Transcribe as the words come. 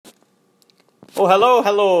Oh,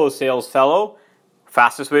 hello, sales fellow.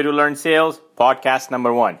 Fastest way to learn sales, podcast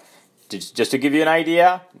number 1. Just to give you an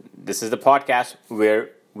idea, this is the podcast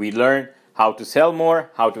where we learn how to sell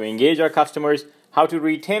more, how to engage our customers, how to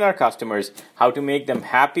retain our customers, how to make them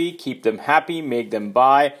happy, keep them happy, make them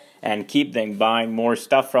buy, and keep them buying more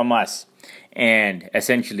stuff from us. And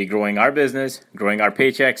essentially growing our business, growing our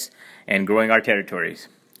paychecks, and growing our territories.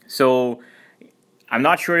 So I'm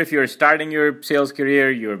not sure if you're starting your sales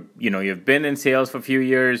career, you've been in sales for a few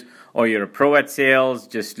years, or you're a pro at sales,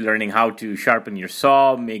 just learning how to sharpen your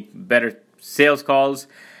saw, make better sales calls.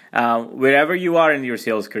 Wherever you are in your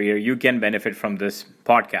sales career, you can benefit from this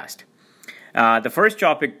podcast. The first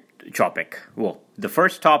topic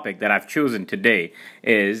that I've chosen today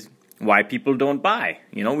is why people don't buy.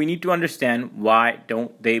 We need to understand why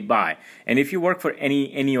don't they buy. And if you work for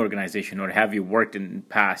any organization, or have you worked in the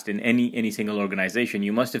past in any single organization,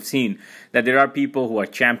 you must have seen that there are people who are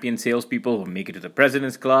champion salespeople who make it to the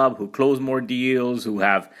President's Club, who close more deals, who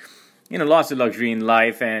have lots of luxury in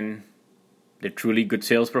life, and they're truly good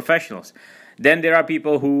sales professionals. Then there are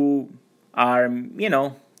people who are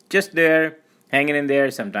just there, hanging in there.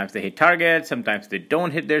 Sometimes they hit targets, sometimes they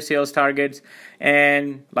don't hit their sales targets,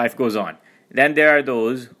 and life goes on. Then there are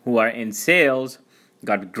those who are in sales,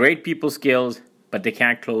 got great people skills, but they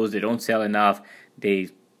can't close, they don't sell enough, they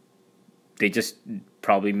just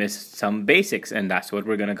probably miss some basics, and that's what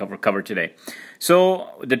we're going to cover today.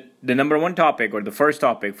 So the number one topic, or the first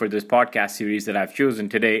topic for this podcast series that I've chosen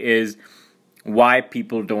today, is why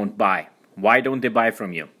people don't buy. Why don't they buy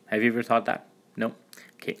from you? Have you ever thought that? No?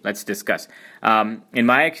 Okay, let's discuss. In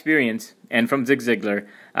my experience, and from Zig Ziglar,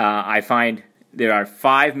 I find there are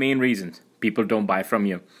 5 main reasons people don't buy from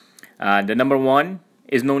you. The number one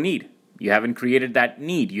is no need. You haven't created that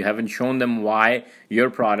need. You haven't shown them why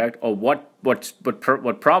your product, or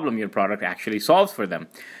what problem your product actually solves for them.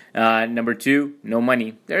 Number 2, no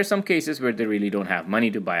money. There are some cases where they really don't have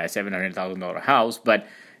money to buy a $700,000 house, but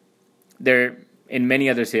in many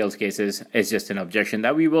other sales cases, it's just an objection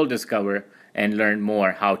that we will discover and learn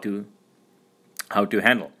more how to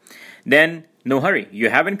handle. Then, no hurry. You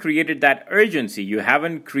haven't created that urgency. You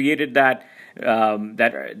haven't created that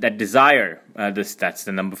desire. That's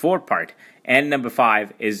the number 4 part. And number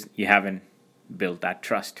 5 is you haven't built that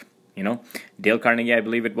trust. Dale Carnegie, I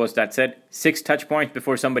believe it was, that said, 6 touch points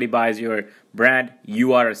before somebody buys your brand.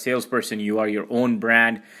 You are a salesperson. You are your own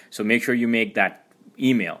brand. So make sure you make that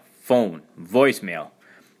email, phone, voicemail,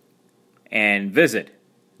 and visit.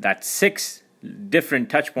 That's 6 different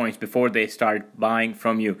touch points before they start buying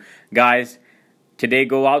from you. Guys, today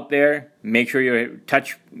go out there, make sure you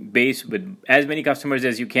touch base with as many customers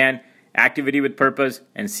as you can, activity with purpose,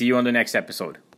 and see you on the next episode.